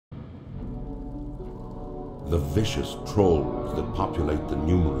The vicious trolls that populate the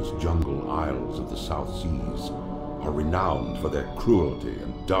numerous jungle isles of the South Seas are renowned for their cruelty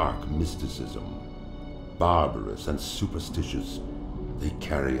and dark mysticism. Barbarous and superstitious, they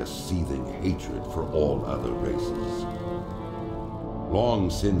carry a seething hatred for all other races. Long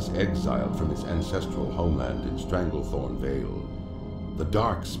since exiled from its ancestral homeland in Stranglethorn Vale, the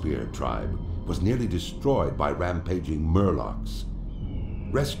Darkspear tribe was nearly destroyed by rampaging Murlocs.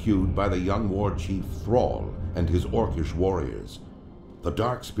 Rescued by the young war chief Thrall and his Orcish warriors, the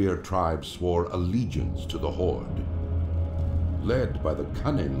Darkspear tribe swore allegiance to the Horde. Led by the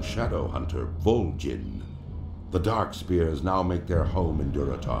cunning shadow hunter Vol'jin, the Darkspears now make their home in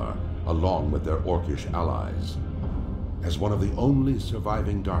Durotar, along with their Orcish allies. As one of the only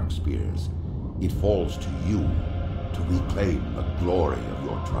surviving Darkspears, it falls to you to reclaim the glory of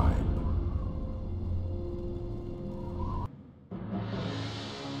your tribe.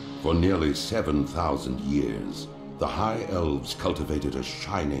 For nearly 7,000 years, the High Elves cultivated a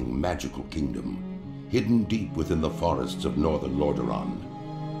shining, magical kingdom, hidden deep within the forests of northern Lordaeron.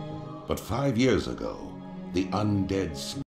 But 5 years ago, the undead